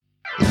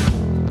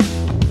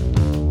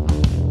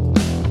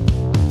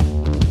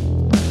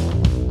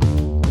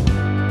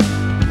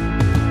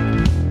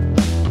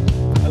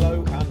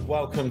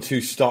welcome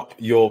to Stop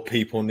Your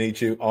People Need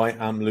You. I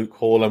am Luke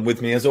Hall, and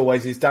with me, as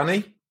always, is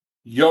Danny.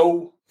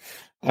 Yo.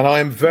 And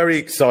I am very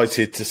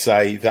excited to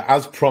say that,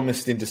 as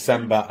promised in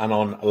December and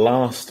on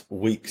last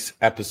week's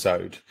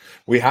episode,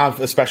 we have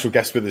a special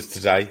guest with us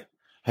today.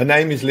 Her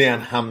name is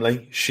Leanne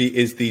Hamley. She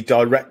is the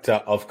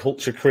director of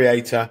culture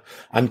creator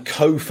and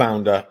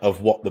co-founder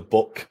of What the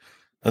Book,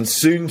 and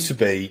soon to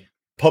be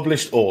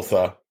published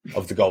author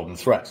of The Golden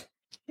Thread.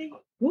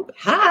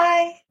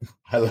 Hi.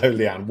 Hello,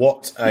 Leanne.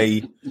 What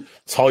a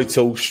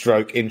title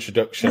stroke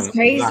introduction. That's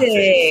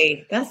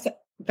crazy. That's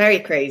very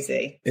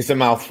crazy. It's a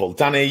mouthful.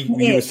 Danny,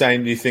 you were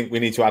saying you think we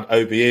need to add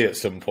OBE at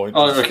some point.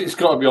 Oh, it's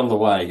got to be on the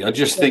way. I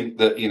just think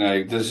that,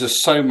 there's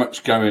just so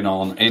much going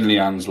on in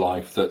Leanne's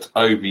life that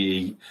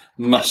OBE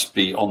must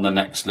be on the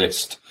next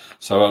list.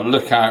 So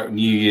look out,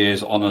 New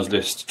Year's Honours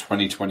List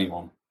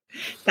 2021.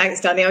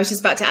 Thanks, Danny. I was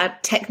just about to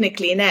add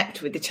technically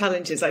inept with the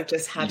challenges I've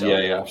just had.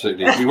 Yeah,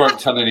 absolutely. We won't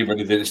tell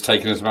anybody that it's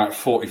taken us about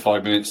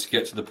 45 minutes to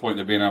get to the point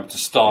of being able to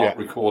start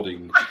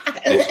recording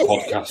this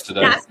podcast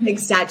today. That's an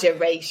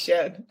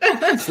exaggeration.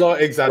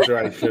 Slight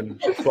exaggeration,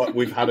 but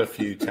we've had a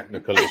few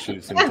technical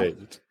issues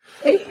indeed.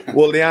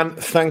 Well, Leanne,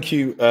 thank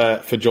you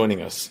for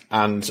joining us,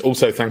 and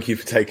also thank you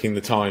for taking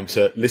the time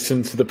to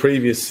listen to the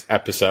previous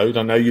episode.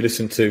 I know you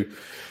listened to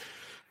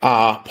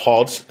our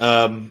pod,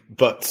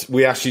 but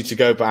we asked you to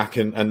go back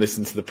and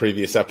listen to the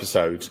previous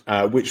episode,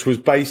 which was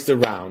based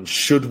around,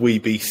 should we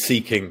be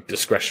seeking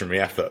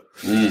discretionary effort?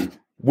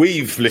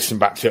 We've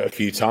listened back to it a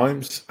few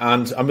times,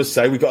 and I must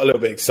say we got a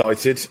little bit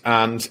excited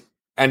and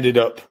ended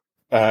up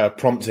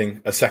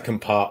prompting a second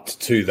part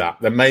to that.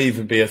 There may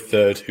even be a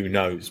third, who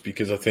knows,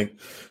 because I think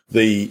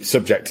the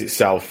subject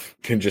itself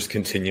can just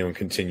continue and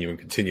continue and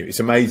continue.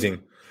 It's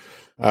amazing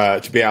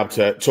to be able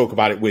to talk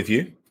about it with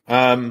you.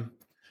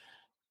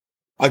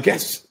 I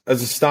guess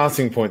as a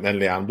starting point then,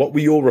 Leanne, what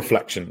were your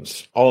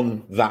reflections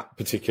on that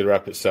particular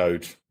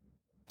episode?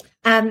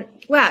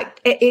 Well,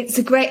 it's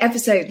a great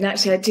episode. And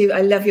actually, I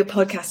love your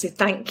podcast. So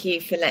thank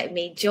you for letting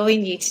me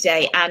join you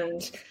today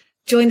and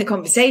join the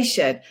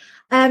conversation.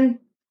 I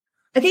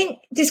think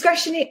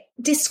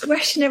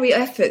discretionary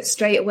effort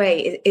straight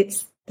away,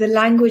 it's the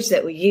language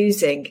that we're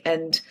using.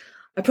 And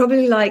I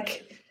probably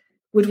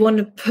would want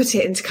to put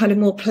it into kind of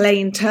more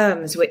plain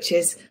terms, which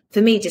is, for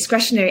me,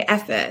 discretionary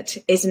effort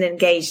is an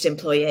engaged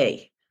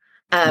employee.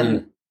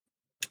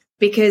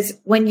 Because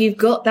when you've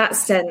got that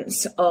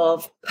sense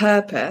of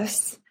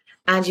purpose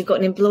and you've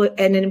got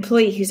an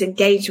employee who's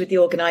engaged with the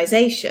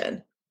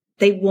organisation,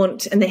 they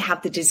want and they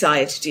have the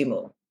desire to do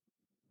more.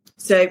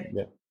 So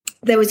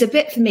there was a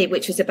bit for me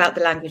which was about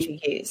the language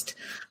we used.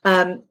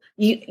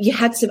 You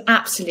had some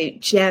absolute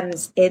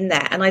gems in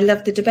there. And I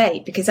love the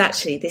debate, because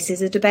actually this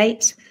is a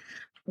debate.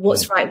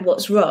 What's right,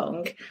 what's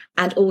wrong,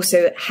 and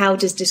also how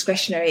does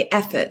discretionary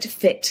effort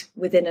fit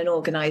within an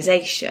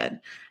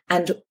organisation,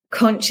 and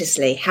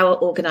consciously how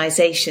are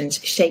organisations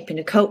shaping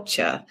a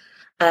culture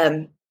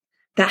that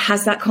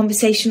has that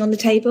conversation on the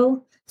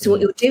table. So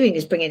what you're doing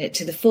is bringing it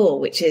to the fore,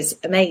 which is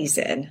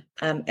amazing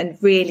and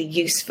really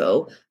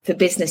useful for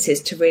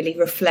businesses to really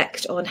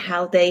reflect on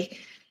how they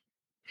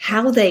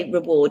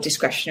reward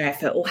discretionary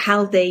effort, or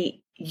how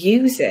they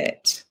use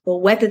it,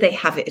 or whether they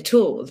have it at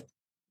all.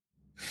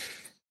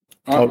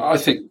 I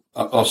think.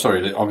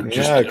 Sorry, I'm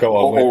just go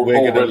on. We're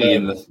already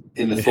in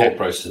the thought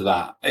process of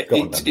that.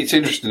 It's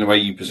interesting the way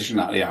you position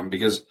that, Leanne,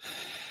 because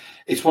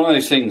it's one of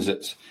those things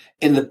that's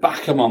in the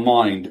back of my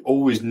mind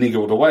always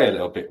niggled away a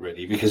little bit,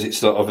 really, because it's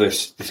sort of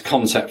this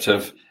concept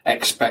of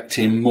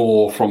expecting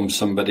more from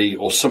somebody,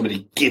 or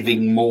somebody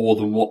giving more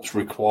than what's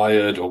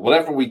required, or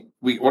whatever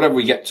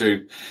we get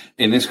to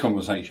in this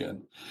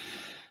conversation.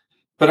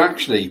 But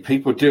actually,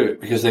 people do it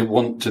because they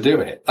want to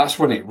do it. That's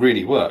when it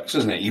really works,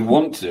 isn't it? You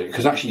want to do it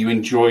because actually you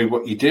enjoy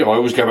what you do. I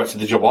always go back to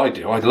the job I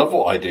do. I love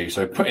what I do.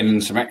 So putting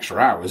in some extra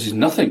hours is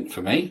nothing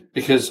for me,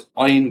 because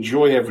I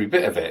enjoy every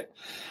bit of it.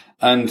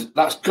 And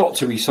that's got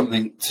to be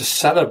something to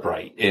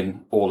celebrate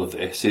in all of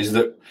this, is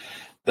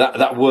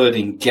that word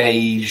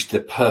engaged,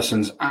 the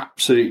person's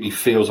absolutely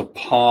feels a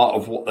part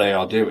of what they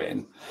are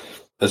doing.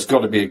 There's got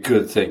to be a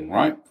good thing,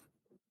 right?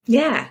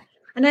 Yeah.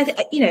 And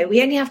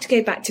we only have to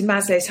go back to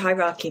Maslow's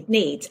hierarchy of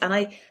needs.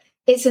 And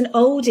it's an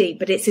oldie,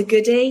 but it's a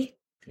goodie.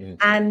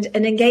 And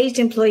an engaged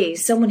employee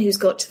is someone who's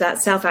got to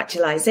that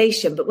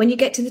self-actualization. But when you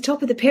get to the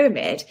top of the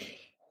pyramid,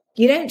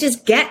 you don't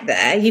just get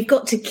there. You've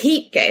got to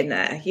keep getting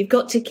there. You've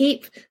got to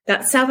keep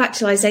that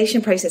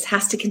self-actualization process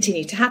has to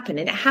continue to happen.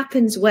 And it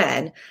happens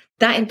when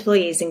that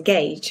employee is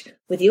engaged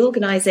with the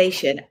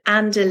organization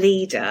and a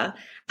leader,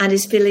 and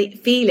is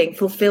feeling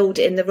fulfilled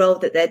in the role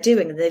that they're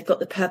doing, and they've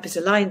got the purpose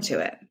aligned to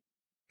it.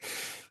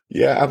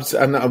 Yeah,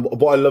 absolutely. And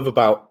what I love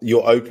about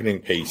your opening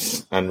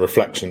piece and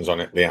reflections on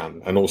it,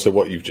 Leanne, and also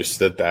what you've just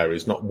said there,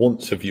 is not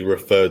once have you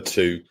referred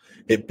to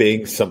it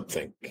being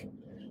something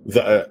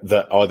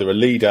that either a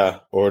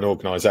leader or an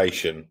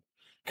organisation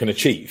can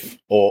achieve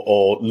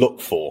or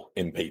look for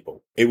in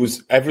people. It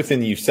was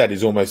everything you've said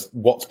is almost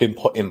what's been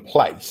put in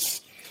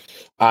place,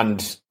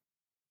 and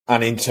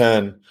in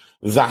turn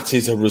that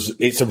is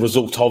it's a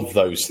result of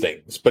those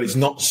things, but it's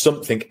not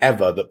something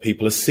ever that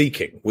people are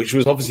seeking, which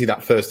was obviously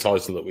that first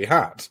title that we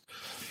had.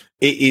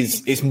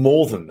 It's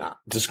more than that.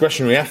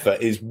 Discretionary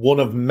effort is one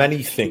of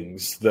many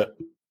things that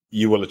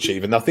you will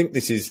achieve. And I think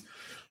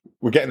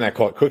we're getting there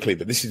quite quickly,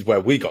 but this is where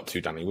we got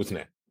to, Danny, wasn't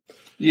it?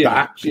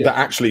 Yeah. That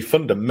actually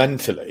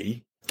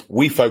fundamentally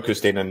we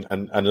focused in and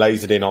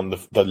lasered in on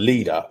the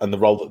leader and the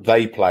role that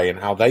they play and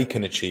how they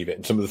can achieve it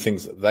and some of the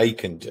things that they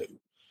can do.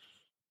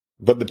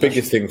 But the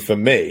biggest thing for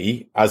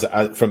me, as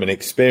from an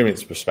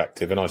experience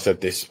perspective, and I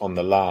said this on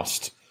the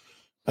last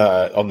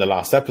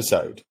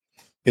episode,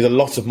 is a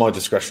lot of my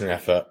discretionary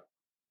effort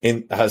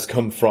has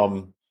come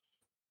from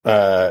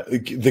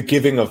the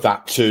giving of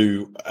that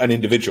to an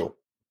individual,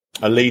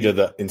 a leader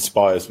that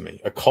inspires me,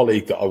 a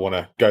colleague that I want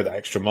to go that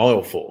extra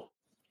mile for.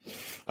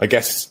 I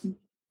guess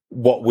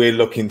what we're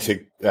looking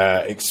to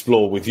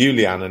explore with you,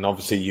 Leanne, and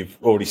obviously you've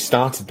already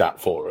started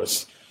that for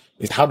us,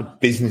 is how do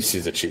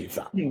businesses achieve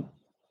that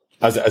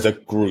as a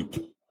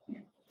group?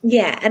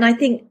 Yeah, and I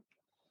think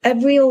a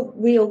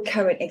real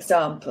current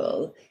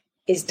example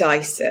is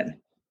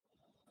Dyson.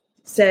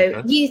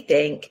 So you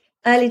think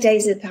early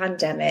days of the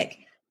pandemic,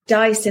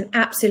 Dyson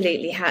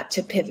absolutely had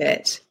to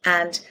pivot,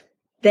 and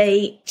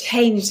they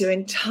changed their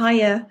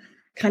entire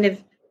kind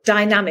of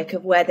dynamic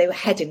of where they were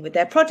heading with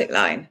their product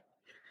line.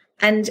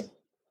 And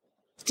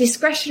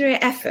discretionary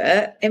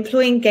effort,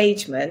 employee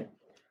engagement,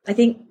 I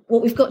think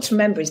what we've got to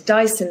remember is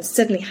Dyson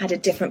suddenly had a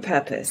different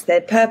purpose.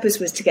 Their purpose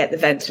was to get the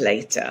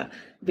ventilator.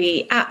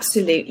 We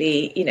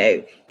absolutely,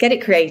 get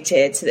it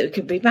created so that it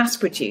could be mass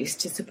produced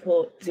to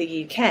support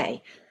the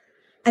UK.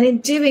 And in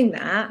doing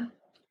that,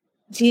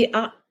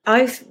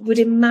 I would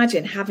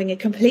imagine having a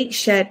complete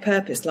shared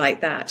purpose like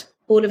that.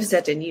 All of a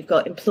sudden, you've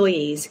got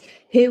employees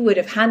who would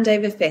have hand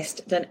over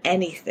fist done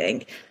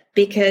anything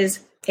because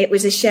it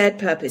was a shared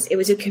purpose. It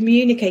was a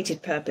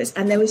communicated purpose.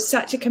 And there was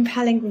such a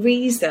compelling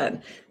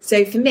reason.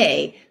 So for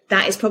me,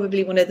 that is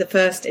probably one of the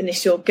first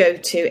initial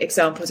go-to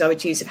examples I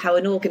would use of how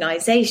an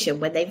organisation,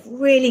 when they've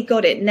really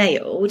got it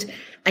nailed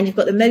and you've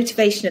got the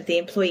motivation of the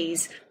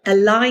employees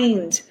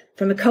aligned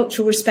from a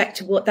cultural respect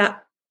to what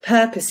that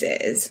purpose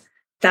is,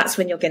 that's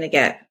when you're going to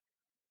get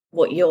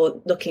what you're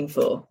looking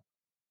for.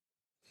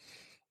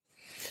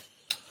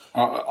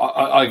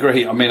 I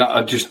agree. I mean, I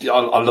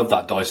love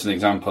that Dyson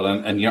example,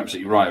 and you're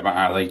absolutely right about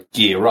how they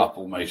gear up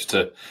almost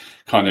to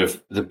kind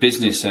of the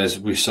business says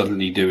we're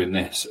suddenly doing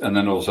this, and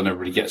then all of a sudden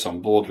everybody gets on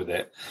board with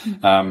it.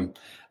 And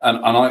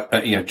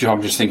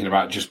I'm just thinking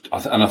about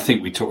and I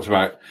think we talked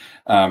about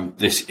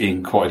this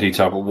in quite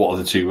detail. But what are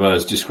the two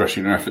words?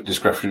 Discretionary effort,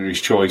 discretionary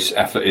choice.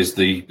 Effort is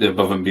the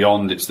above and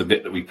beyond. It's the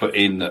bit that we put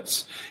in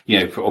that's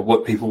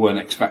what people weren't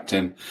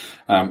expecting.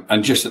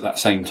 And just at that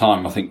same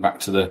time, I think back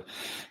to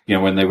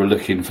when they were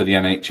looking for the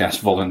NHS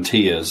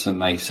volunteers and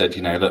they said,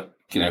 look,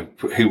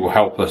 who will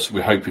help us?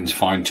 We're hoping to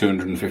find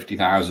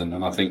 250,000.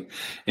 And I think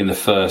in the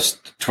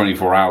first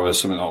 24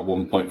 hours, something like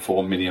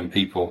 1.4 million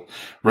people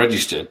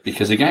registered,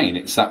 because again,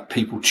 it's that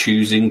people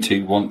choosing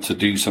to want to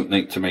do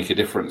something to make a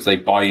difference. They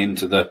buy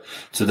into the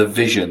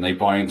vision. They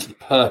buy into the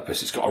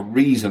purpose. It's got a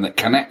reason that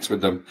connects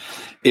with them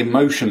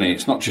emotionally.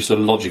 It's not just a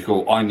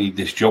logical, I need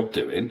this job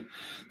doing.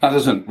 That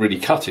doesn't really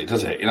cut it,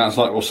 does it? It's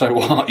like, well, so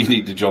what? You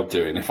need the job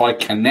doing. If I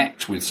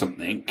connect with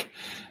something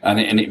and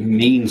it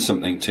means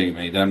something to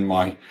me, then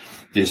my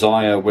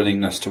desire,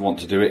 willingness to want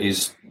to do it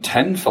is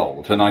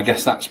tenfold. And I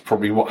guess that's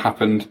probably what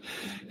happened,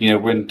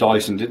 when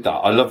Dyson did that.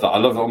 I love that. I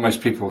love almost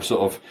people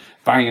sort of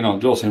banging on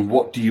the door saying,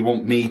 what do you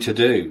want me to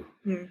do?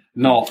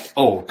 Not,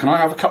 can I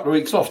have a couple of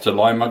weeks off to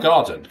lie in my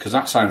garden? Because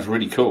that sounds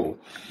really cool.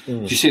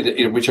 Do you see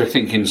that? Which I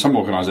think in some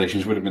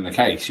organisations would have been the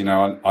case. I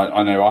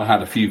know I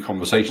had a few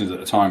conversations at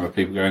the time of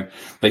people going,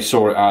 they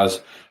saw it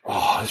as,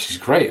 this is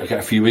great. I get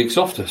a few weeks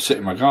off to sit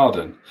in my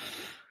garden.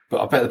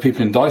 But I bet the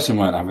people in Dyson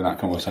weren't having that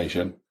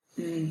conversation.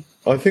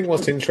 I think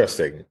what's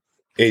interesting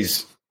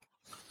is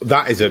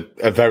that is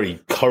a very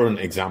current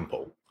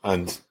example,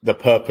 and the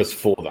purpose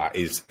for that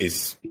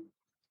is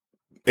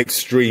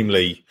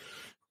extremely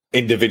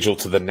individual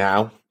to the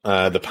now,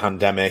 the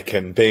pandemic,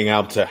 and being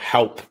able to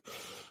help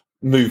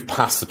move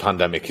past the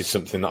pandemic is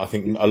something that I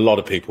think a lot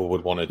of people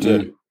would want to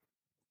do.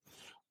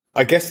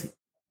 I guess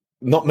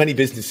not many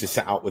businesses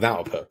set out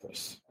without a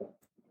purpose.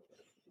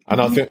 And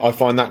I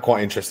find that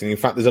quite interesting. In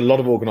fact, there's a lot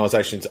of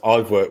organisations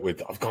I've worked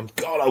with. I've gone,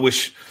 God, I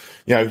wish,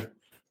 I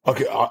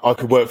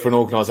could work for an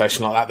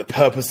organisation like that. The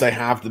purpose they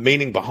have, the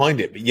meaning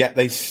behind it, but yet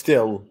they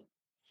still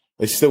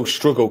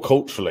struggle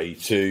culturally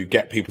to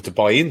get people to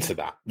buy into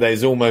that.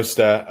 There's almost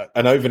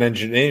an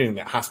over-engineering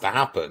that has to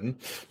happen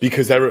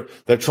because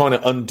they're trying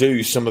to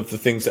undo some of the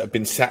things that have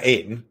been set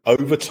in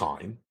over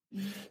time,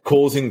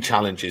 causing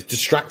challenges,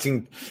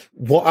 distracting.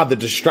 What are the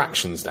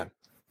distractions then?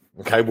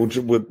 Okay,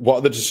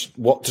 what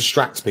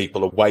distracts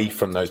people away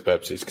from those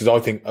purposes? Because I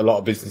think a lot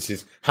of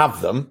businesses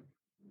have them,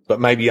 but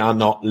maybe are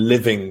not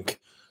living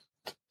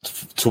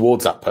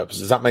towards that purpose.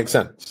 Does that make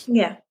sense?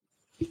 Yeah,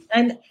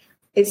 and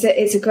it's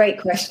a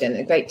great question,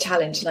 a great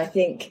challenge, and I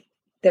think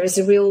there is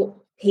a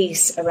real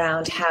piece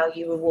around how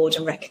you reward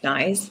and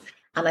recognise.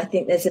 And I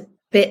think there's a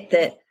bit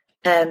that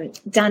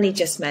Danny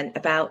just meant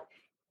about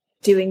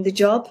doing the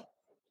job.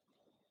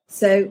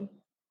 So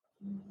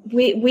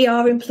we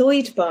are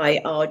employed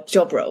by our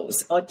job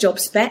roles, our job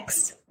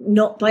specs,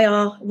 not by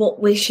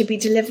what we should be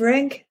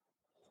delivering.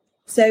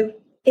 So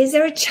is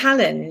there a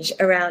challenge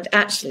around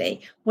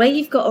actually where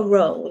you've got a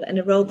role and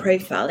a role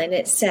profile and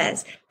it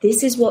says,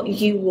 this is what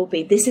you will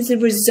be, this is a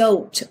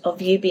result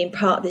of you being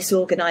part of this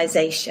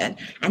organisation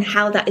and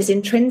how that is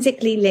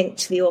intrinsically linked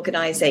to the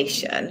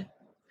organisation,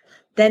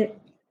 then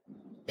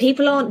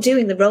people aren't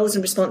doing the roles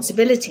and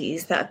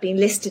responsibilities that have been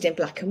listed in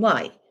black and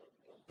white.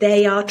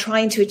 They are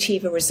trying to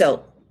achieve a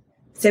result.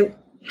 So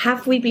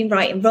have we been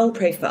writing role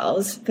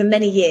profiles for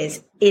many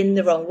years in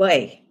the wrong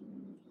way?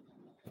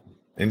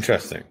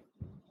 Interesting.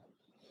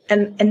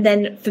 And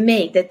then for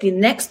me, the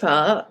next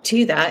part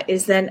to that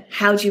is then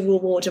how do you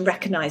reward and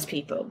recognise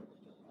people?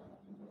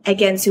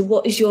 Again, so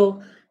what is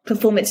your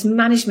performance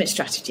management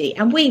strategy?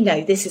 And we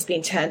know this has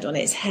been turned on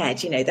its head,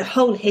 the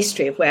whole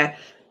history of where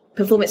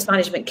performance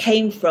management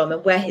came from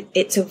and where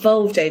it's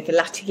evolved over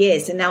latter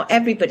years. And now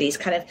everybody's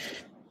kind of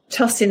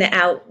tossing it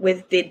out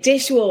with the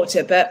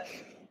dishwater. But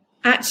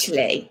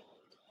actually,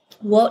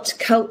 what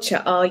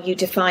culture are you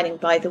defining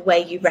by the way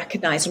you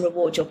recognise and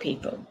reward your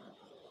people?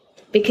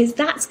 Because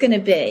that's going to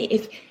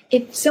be,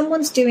 if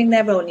someone's doing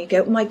their role and you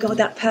go, oh my God,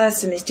 that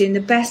person is doing the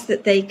best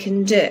that they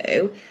can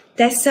do,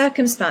 their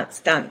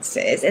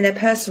circumstances in their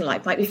personal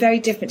life might be very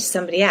different to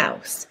somebody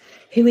else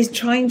who is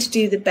trying to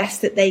do the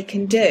best that they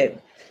can do.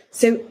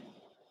 So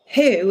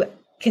who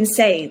can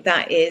say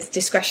that is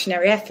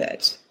discretionary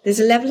effort? There's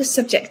a level of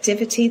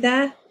subjectivity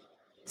there.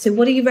 So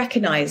what are you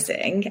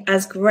recognising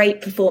as great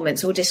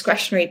performance or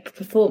discretionary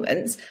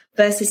performance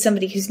versus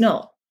somebody who's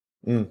not?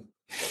 Mm.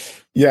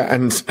 Yeah,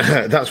 and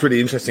that's really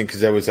interesting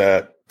because there was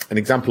an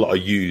example that I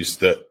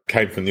used that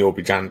came from the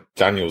Aubrey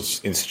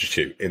Daniels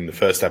Institute in the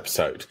first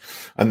episode.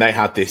 And they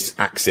had this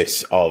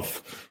axis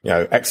of,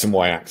 X and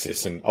Y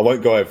axis. And I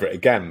won't go over it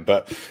again,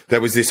 but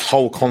there was this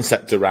whole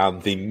concept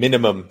around the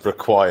minimum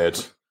required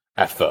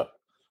effort,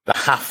 the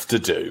have to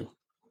do,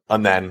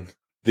 and then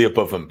the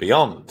above and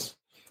beyond.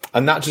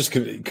 And that just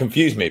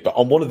confused me. But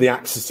on one of the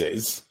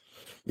axes,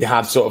 you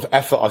had sort of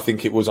effort, I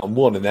think it was on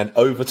one, and then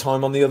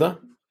overtime on the other.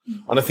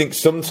 And I think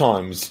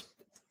sometimes,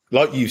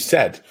 like you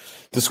said,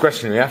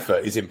 discretionary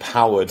effort is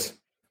empowered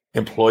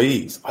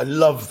employees. I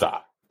love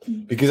that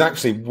because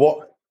actually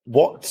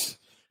what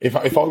if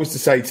I was to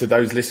say to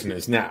those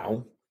listeners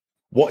now,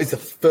 what is the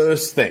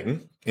first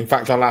thing? In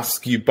fact, I'll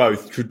ask you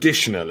both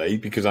traditionally,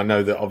 because I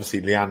know that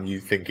obviously, Leanne, you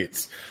think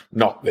it's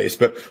not this,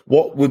 but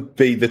what would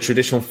be the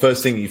traditional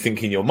first thing you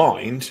think in your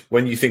mind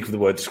when you think of the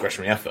word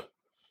discretionary effort?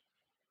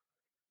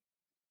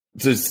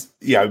 So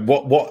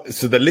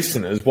the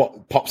listeners,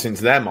 what pops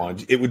into their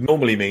mind, it would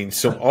normally mean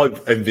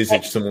I've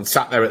envisaged someone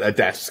sat there at their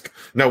desk,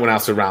 no one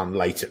else around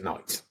late at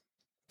night.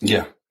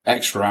 Yeah,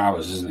 extra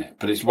hours, isn't it?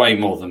 But it's way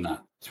more than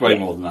that. It's way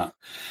more than that.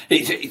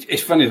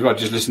 It's funny as well.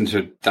 Just listen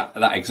to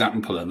that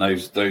example and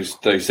those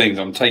things.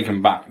 I'm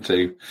taken back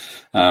to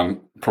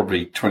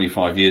probably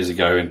 25 years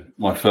ago in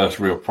my first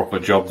real proper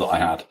job that I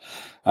had.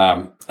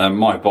 And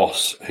my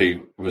boss,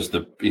 who was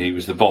he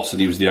was the boss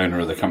and he was the owner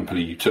of the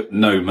company, he took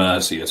no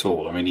mercy at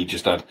all. I mean,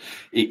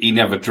 he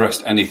never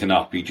dressed anything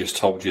up. He just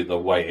told you the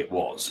way it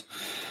was.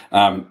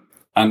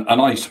 And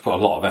I used to put a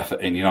lot of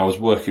effort in. I was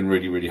working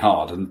really, really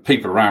hard, and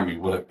people around me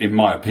were, in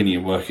my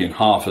opinion, working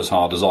half as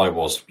hard as I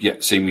was,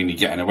 yet seemingly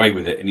getting away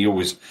with it. And he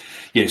always,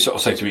 sort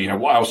of say to me,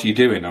 what else are you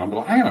doing? And I'm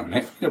like, hang on a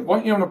minute, why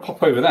don't you want to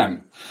pop over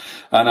them?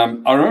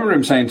 And I remember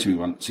him saying to me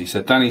once, he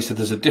said, Danny,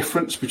 there's a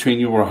difference between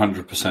your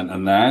 100%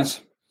 and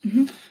theirs.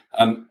 Mm-hmm.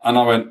 And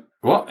I went,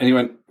 what? And he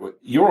went,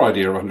 your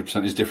idea of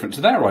 100% is different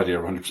to their idea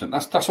of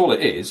 100%. That's all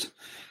it is.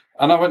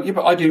 And I went, yeah,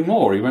 but I do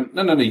more. He went,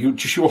 no, your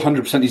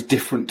 100% is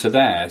different to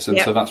theirs. And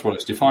so that's what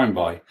it's defined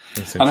by.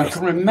 And I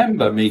can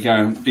remember me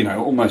going,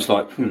 almost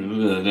like,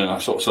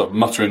 sort of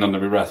muttering under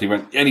my breath. He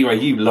went, anyway,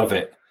 you love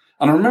it.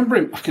 And I remember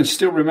him, I can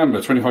still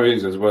remember 25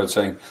 years ago, the word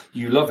saying,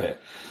 you love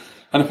it.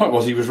 And the point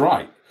was, he was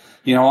right.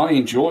 I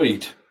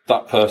enjoyed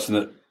that person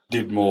that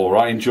did more.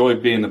 I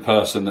enjoyed being the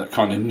person that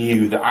kind of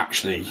knew that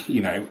actually,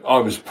 I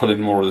was pulling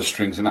more of the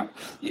strings and that.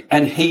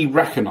 And he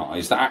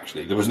recognised that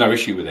actually there was no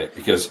issue with it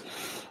because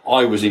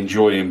I was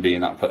enjoying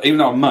being that person. Even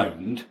though I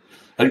moaned,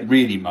 I didn't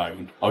really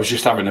moan. I was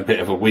just having a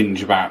bit of a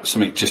whinge about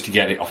something just to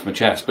get it off my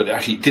chest. But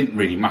actually, it didn't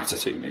really matter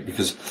to me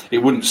because it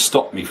wouldn't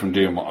stop me from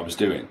doing what I was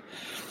doing.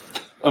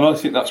 And I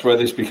think that's where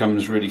this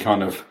becomes really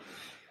kind of,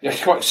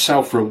 it's quite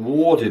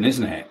self-rewarding,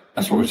 isn't it?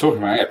 That's what we're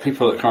talking about.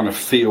 People that kind of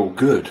feel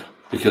good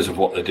because of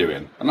what they're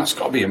doing. And that's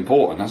got to be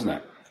important, hasn't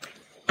it?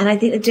 And I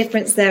think the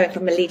difference there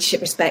from a leadership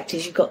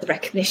perspective is you've got the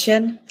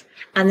recognition.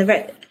 And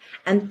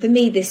for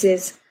me, this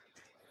is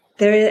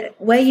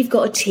where you've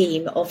got a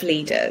team of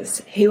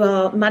leaders who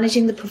are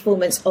managing the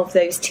performance of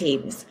those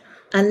teams.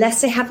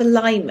 Unless they have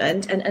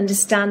alignment and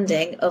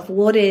understanding of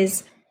what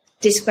is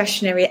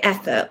discretionary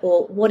effort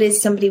or what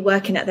is somebody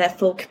working at their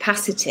full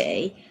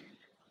capacity,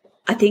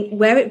 I think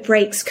where it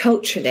breaks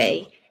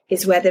culturally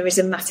is where there is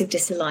a massive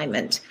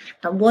disalignment.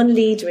 And one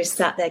leader is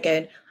sat there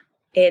going,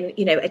 in,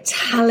 a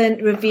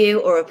talent review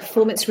or a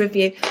performance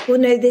review. Well,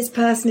 no, this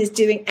person is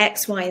doing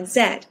X, Y, and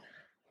Z.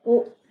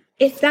 Well,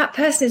 if that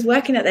person is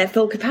working at their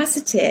full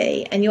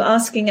capacity and you're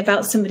asking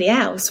about somebody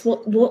else,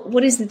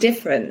 what is the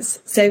difference?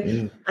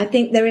 So I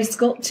think there has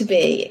got to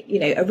be,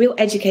 a real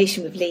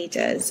education with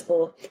leaders,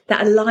 or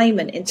that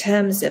alignment in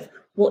terms of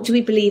what do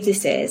we believe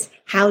this is?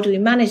 How do we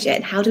manage it?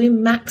 And how do we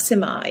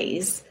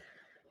maximize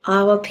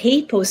our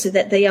people so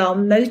that they are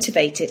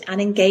motivated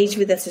and engaged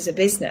with us as a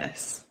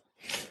business?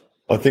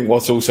 I think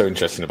what's also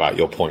interesting about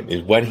your point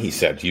is when he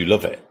said you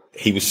love it,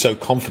 he was so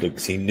confident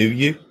because he knew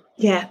you.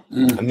 Yeah.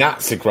 And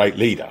that's a great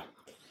leader.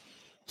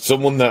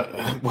 Someone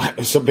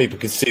that some people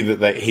could see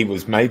that he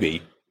was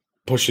maybe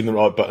pushing the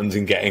right buttons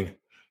and getting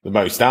the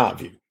most out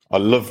of you. I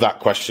love that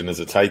question as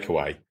a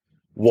takeaway.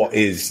 What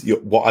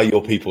are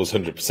your people's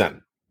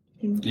 100%?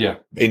 Yeah.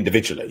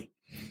 Individually.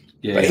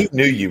 Yeah, but he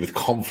knew you with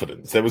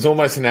confidence. There was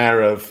almost an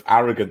air of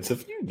arrogance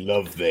of, you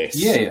love this.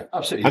 Yeah,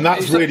 absolutely. And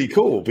that's really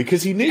cool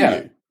because he knew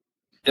you.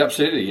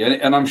 Absolutely.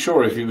 And I'm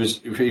sure if he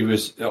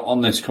was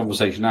on this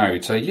conversation now,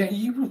 he'd say, yeah,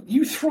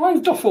 you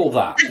thrived off all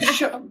that.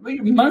 What are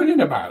you moaning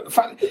about? The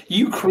fact that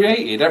you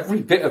created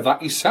every bit of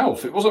that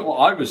yourself. It wasn't what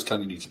I was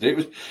telling you to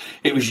do.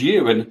 It was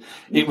you. And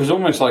it was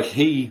almost like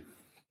he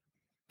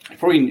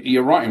probably,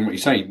 you're right in what you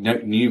say,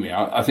 knew me.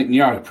 I think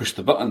knew how to push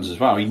the buttons as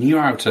well. He knew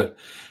how to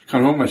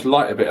kind of almost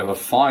light a bit of a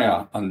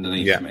fire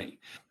underneath me.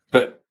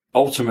 But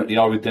ultimately,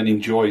 I would then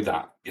enjoy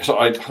that. So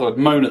I'd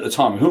moan at the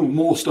time,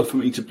 more stuff for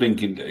me to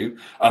blink and do.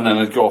 And then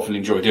I'd go off and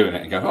enjoy doing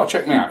it and go,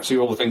 check me out, see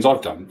all the things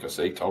I've done. Because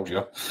see, told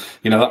you.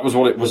 That was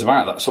what it was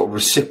about, that sort of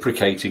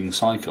reciprocating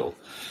cycle,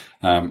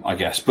 I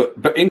guess. But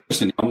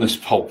interestingly, on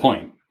this whole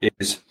point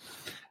is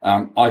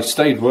I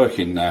stayed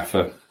working there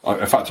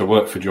in fact, I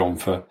worked for John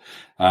for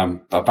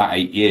about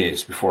 8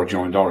 years before I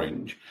joined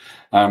Orange.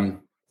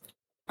 And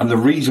the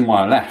reason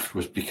why I left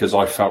was because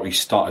I felt he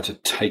started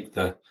to take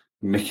the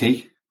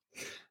mickey.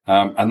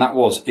 And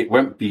it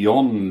went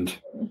beyond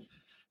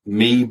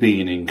me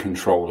being in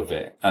control of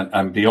it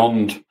and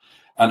beyond,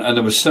 and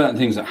there were certain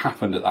things that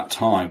happened at that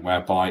time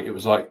whereby it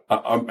was like,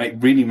 it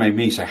really made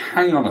me say,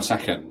 hang on a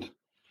second,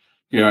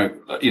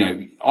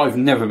 I've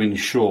never been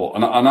sure.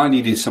 And I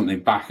needed something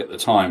back at the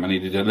time. I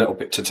needed a little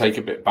bit to take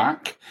a bit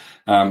back.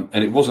 And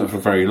it wasn't for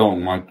very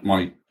long.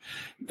 My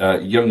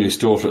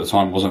youngest daughter at the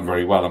time wasn't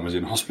very well and was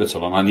in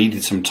hospital, and I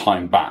needed some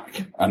time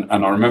back. And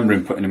I remember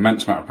him putting an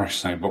immense amount of pressure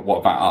saying, but what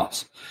about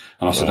us?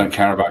 And I said, I don't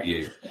care about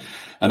you.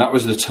 And that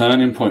was the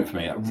turning point for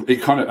me.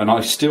 And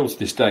I still to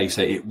this day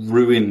say it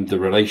ruined the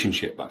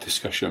relationship, that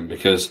discussion,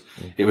 because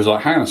it was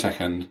like, hang on a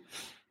second,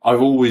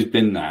 I've always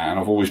been there and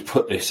I've always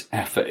put this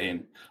effort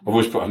in. I've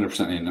always put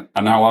 100% in.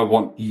 And now I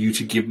want you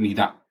to give me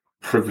that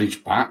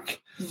privilege back.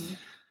 Mm-hmm.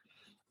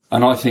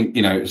 And I think,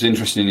 it was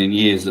interesting in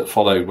years that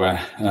followed where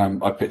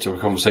I picked up a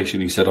conversation.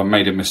 He said, I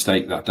made a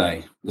mistake that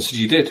day. I said,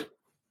 you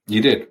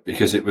did,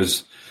 because it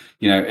was,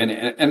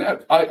 and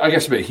I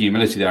guess a bit of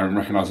humility there and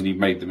recognizing he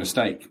made the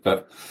mistake.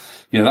 But,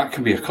 that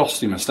can be a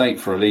costly mistake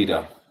for a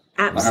leader.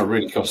 Absolutely. Like a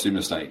really costly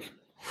mistake.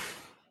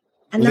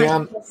 And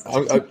Leanne,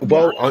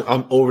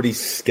 I'm already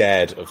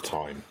scared of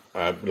time.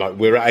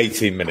 We're at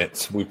 18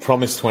 minutes. We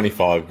promised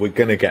 25. We're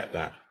going to get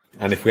there.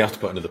 And if we have to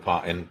put another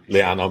part in,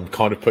 Leanne, I'm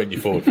kind of putting you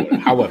forward for it.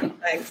 However,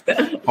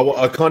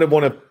 I kind of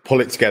want to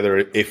pull it together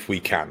if we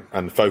can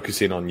and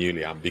focus in on you,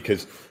 Leanne,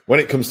 because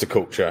when it comes to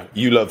culture,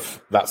 you love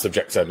that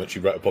subject so much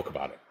you wrote a book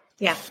about it.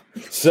 Yeah.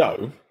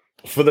 So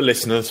for the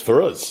listeners,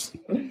 for us,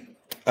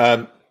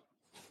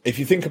 if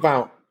you think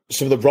about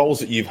some of the roles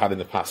that you've had in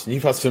the past, and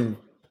you've had some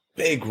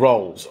big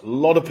roles, a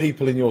lot of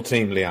people in your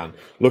team, Leanne,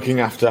 looking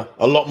after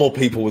a lot more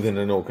people within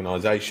an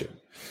organisation.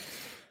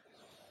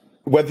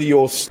 Whether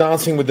you're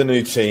starting with a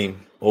new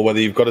team or whether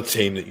you've got a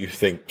team that you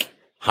think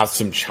has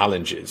some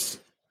challenges,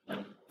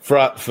 for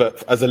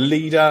as a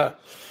leader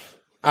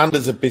and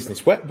as a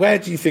business, where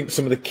do you think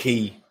some of the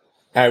key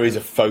areas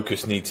of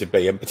focus need to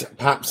be? And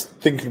perhaps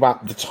thinking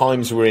about the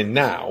times we're in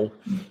now,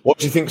 what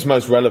do you think is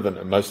most relevant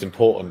and most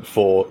important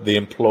for the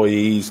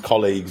employees,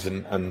 colleagues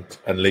and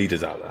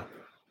leaders out there?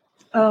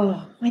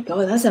 Oh my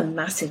God, that's a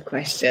massive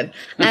question.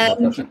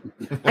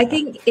 I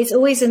think it's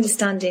always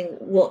understanding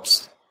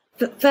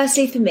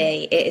firstly, for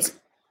me, it is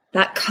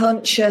that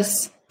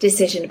conscious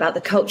decision about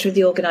the culture of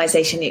the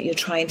organisation that you're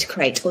trying to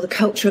create, or the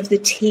culture of the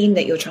team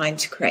that you're trying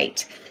to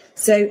create.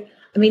 So,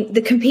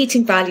 the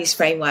competing values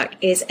framework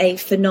is a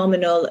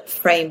phenomenal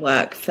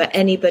framework for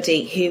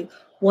anybody who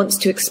wants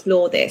to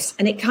explore this,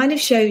 and it kind of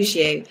shows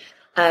you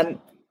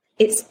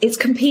it's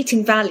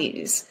competing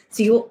values.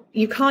 So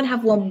you can't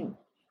have one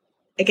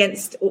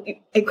against, or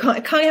you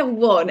can't have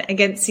one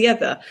against the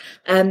other.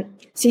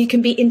 So you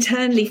can be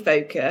internally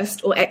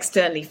focused or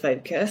externally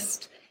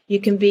focused. You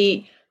can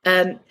be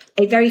a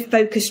very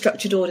focused,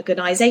 structured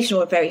organisation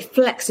or a very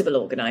flexible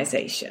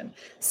organisation.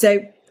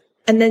 So,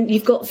 and then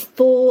you've got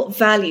 4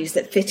 values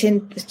that fit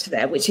into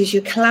there, which is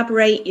you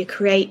collaborate, you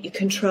create, you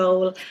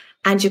control,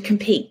 and you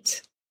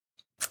compete.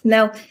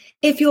 Now,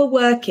 if you're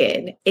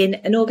working in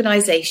an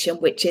organisation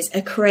which is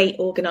a create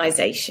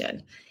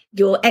organisation,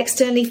 you're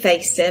externally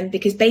facing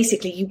because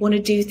basically you want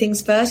to do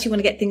things first. You want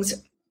to get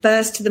things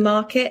first to the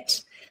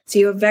market. So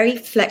you're a very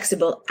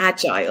flexible,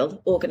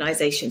 agile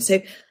organization.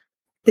 So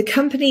the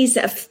companies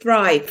that have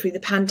thrived through the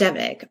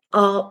pandemic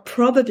are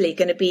probably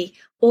going to be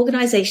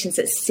organizations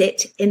that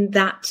sit in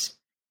that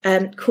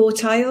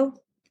quartile.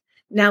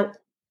 Now,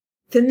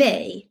 for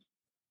me,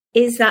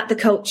 is that the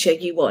culture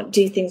you want?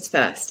 Do things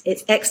first.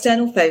 It's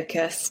external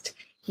focused.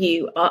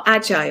 You are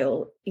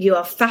agile. You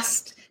are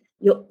fast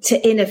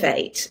to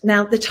innovate.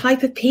 Now, the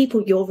type of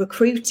people you're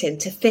recruiting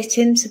to fit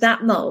into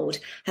that mold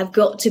have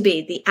got to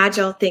be the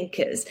agile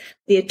thinkers,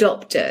 the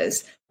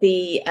adopters,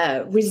 the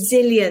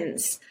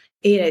resilience.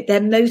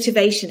 Their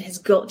motivation has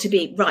got to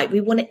be, right,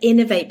 we want to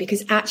innovate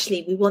because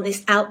actually we want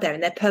this out there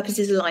and their purpose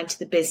is aligned to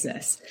the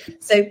business.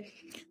 So,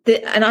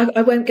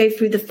 I won't go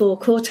through the 4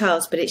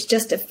 quartiles, but it's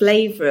just a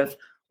flavour of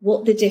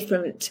what the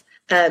different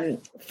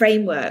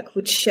framework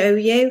would show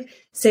you.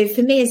 So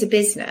for me as a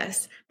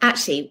business,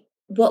 actually,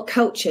 what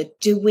culture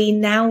do we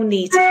now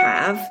need to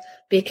have?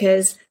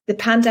 Because the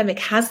pandemic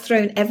has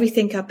thrown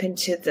everything up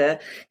into the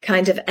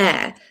kind of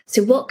air.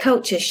 So what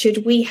culture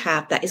should we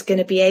have that is going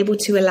to be able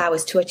to allow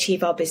us to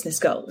achieve our business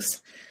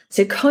goals?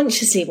 So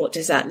consciously, what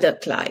does that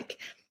look like?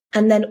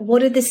 And then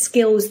what are the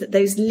skills that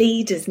those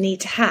leaders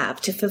need to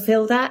have to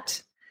fulfill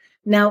that?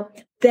 Now,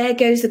 there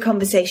goes the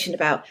conversation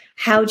about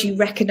how do you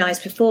recognize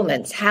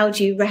performance? How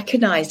do you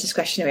recognize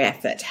discretionary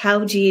effort?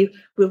 How do you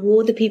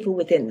reward the people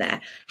within there?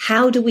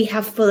 How do we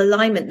have full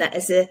alignment that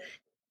as a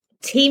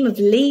team of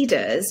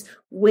leaders,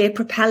 we're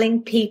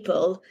propelling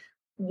people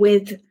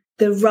with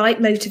the right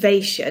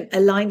motivation,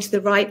 aligned to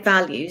the right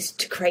values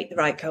to create the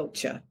right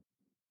culture?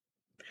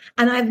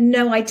 And I have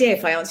no idea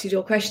if I answered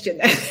your question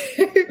there.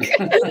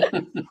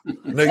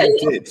 No,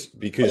 you did,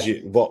 because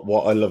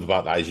what I love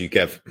about that is you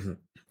give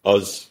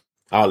us,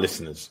 our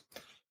listeners,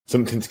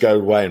 something to go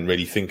away and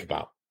really think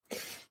about.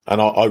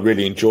 And I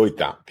really enjoyed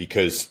that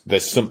because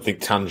there's something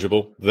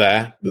tangible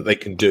there that they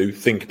can do,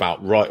 think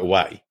about right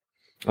away.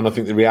 And I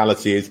think the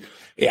reality is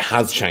it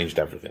has changed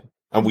everything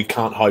and we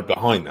can't hide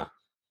behind that.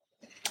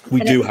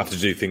 We do have to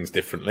do things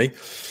differently.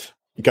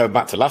 Going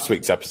back to last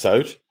week's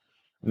episode,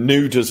 the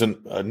new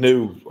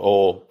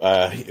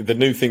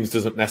things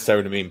doesn't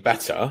necessarily mean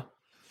better.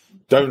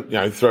 Don't,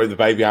 throw the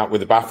baby out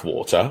with the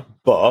bathwater,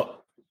 but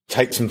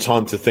take some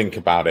time to think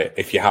about it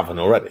if you haven't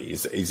already.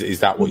 Is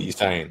that what you're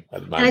saying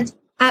at the moment?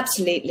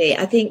 Absolutely.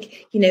 I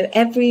think,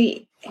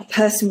 every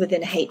person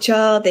within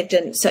HR, they've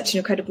done such an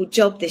incredible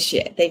job this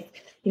year. They've,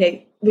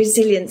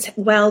 resilience,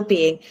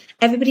 well-being,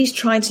 everybody's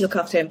trying to look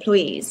after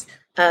employees.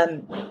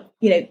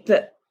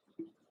 But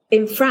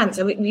in France,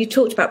 you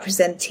talked about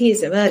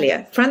presenteeism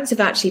earlier. France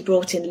have actually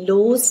brought in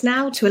laws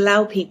now to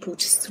allow people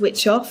to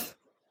switch off,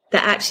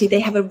 that actually they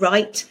have a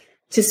right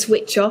to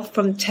switch off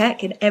from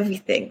tech and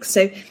everything.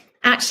 So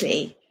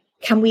actually,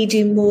 can we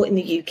do more in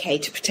the UK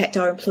to protect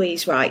our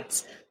employees'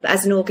 rights? But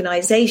as an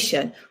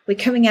organisation, we're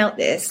coming out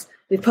this,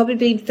 we've probably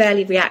been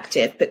fairly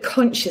reactive, but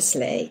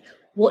consciously,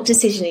 what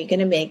decision are you going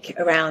to make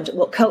around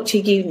what culture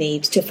you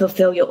need to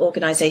fulfil your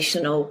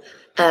organisational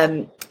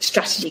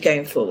strategy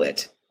going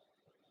forward?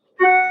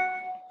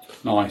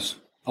 Nice.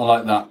 I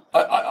like that.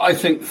 I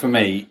think for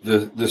me,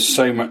 there's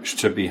so much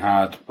to be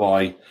had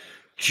by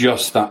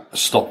just that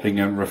stopping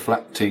and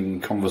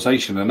reflecting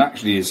conversation, and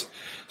actually is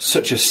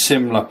such a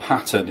similar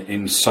pattern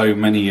in so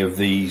many of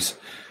these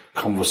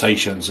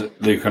conversations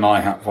that Luke and I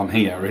have on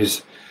here.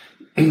 Is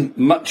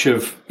much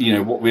of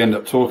what we end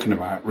up talking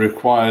about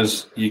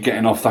requires you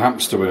getting off the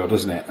hamster wheel,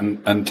 doesn't it,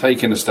 and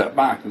taking a step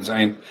back and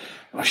saying,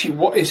 actually,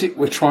 what is it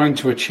we're trying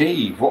to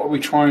achieve? What are we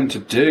trying to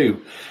do?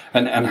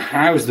 And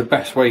how is the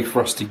best way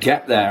for us to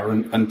get there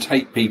and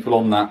take people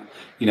on that,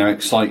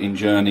 exciting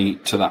journey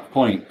to that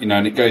point?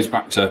 And it goes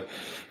back to,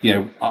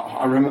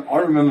 I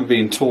remember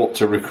being taught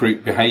to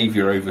recruit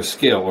behaviour over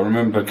skill. I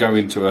remember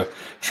going to a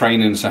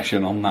training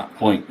session on that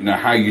point,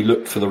 how you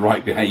look for the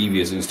right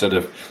behaviours instead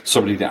of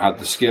somebody that had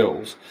the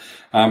skills.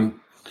 And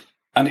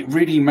it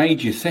really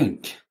made you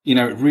think.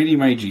 It really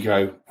made you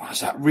go, what does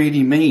that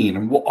really mean?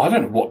 And I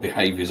don't know what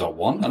behaviours I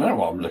want. I don't know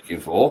what I'm looking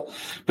for.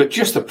 But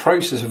just the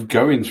process of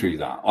going through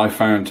that, I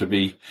found to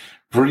be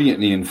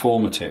brilliantly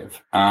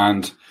informative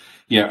and,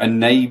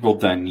 enabled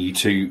then you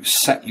to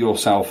set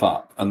yourself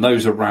up and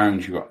those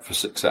around you up for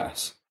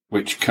success,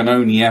 which can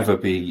only ever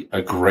be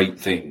a great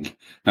thing,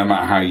 no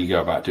matter how you go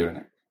about doing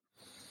it.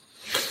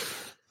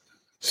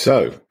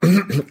 So,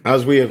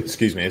 as we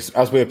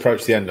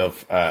approach the end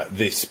of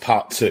this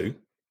part 2,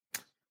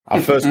 our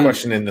first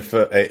question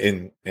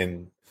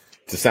in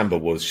December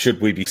was, should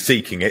we be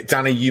seeking it?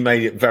 Danny, you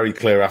made it very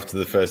clear after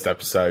the first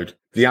episode.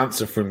 The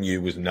answer from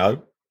you was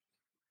no.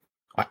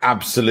 I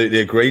absolutely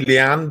agree.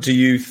 Leanne, do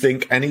you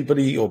think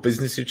anybody or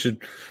businesses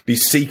should be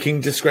seeking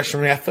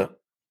discretionary effort?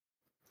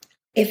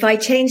 If I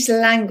change the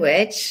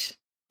language,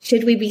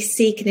 should we be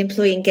seeking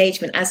employee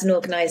engagement as an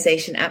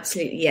organisation?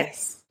 Absolutely,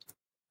 yes.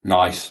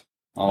 Nice.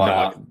 I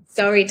like that.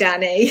 Sorry,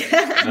 Danny.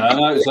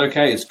 No, it's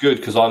okay. It's good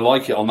because I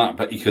like it on that,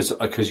 but because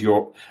I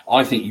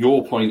think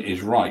your point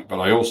is right, but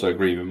I also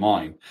agree with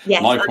mine.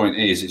 Yes. My point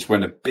is, it's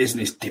when a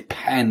business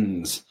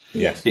depends.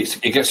 Yes.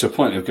 It gets to a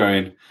point of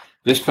going,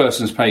 this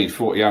person's paid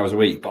 40 hours a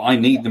week, but I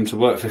need them to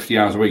work 50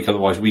 hours a week,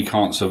 otherwise we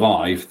can't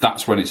survive,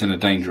 that's when it's in a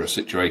dangerous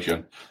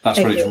situation. That's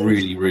when it's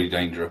really, really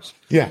dangerous.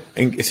 Yeah,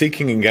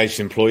 seeking engaged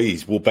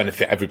employees will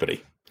benefit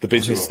everybody. The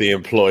business, the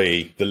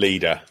employee, the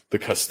leader, the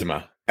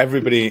customer.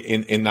 Everybody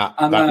in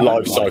that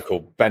life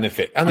cycle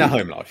benefit, and their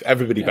home life.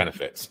 Everybody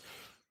benefits.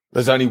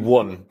 There's only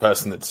one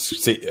person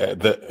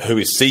who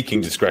is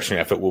seeking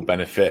discretionary effort will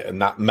benefit,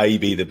 and that may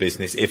be the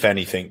business, if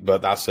anything,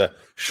 but that's a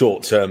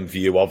short-term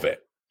view of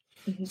it.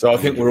 Mm-hmm. So I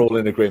think we're all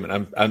in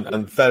agreement,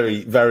 and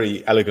very,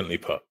 very elegantly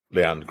put,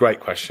 Leanne. Great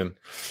question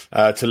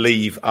to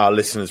leave our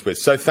listeners with.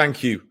 So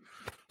thank you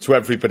to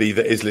everybody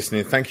that is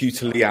listening. Thank you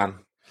to Leanne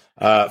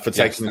for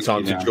taking the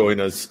time to join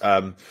us.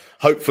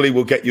 Hopefully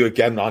we'll get you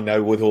again, I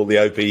know, with all the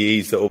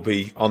OBEs that will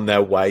be on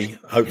their way.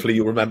 Hopefully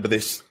you'll remember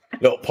this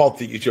little pod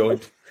that you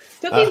joined.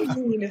 Don't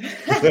be mean.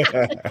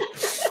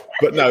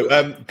 But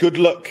no, good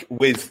luck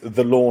with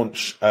the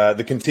launch,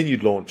 the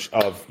continued launch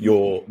of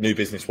your new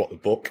business, What the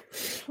Book,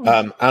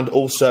 and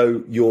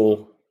also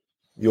your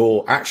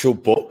actual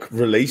book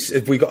release.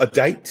 Have we got a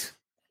date?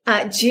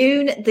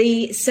 June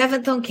the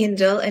 7th on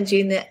Kindle and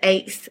June the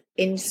 8th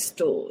in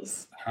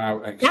stores. How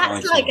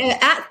exciting!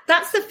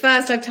 That's the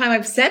first time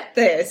I've said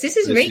this. This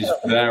is real. This is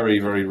very,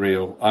 very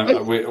real.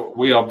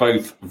 We are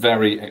both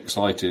very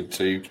excited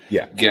to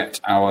get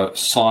our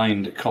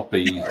signed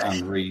copies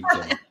and read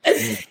them.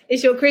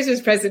 It's your Christmas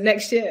present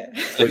next year.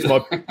 It's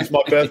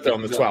my birthday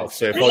on the 12th,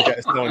 so if I get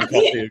a signed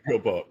copy of your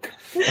book.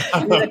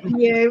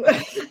 You.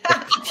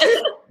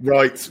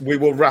 Right, we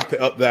will wrap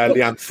it up there.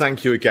 Leanne,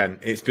 thank you again.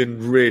 It's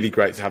been really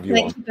great to have you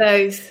on. Thank you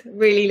both.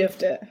 Really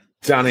loved it.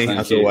 Danny,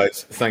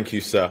 always, thank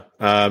you, sir.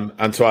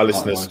 And to our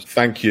listeners,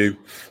 thank you.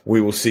 We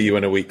will see you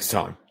in a week's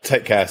time.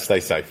 Take care. Stay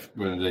safe.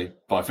 Will do.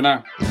 Bye for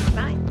now.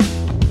 Bye.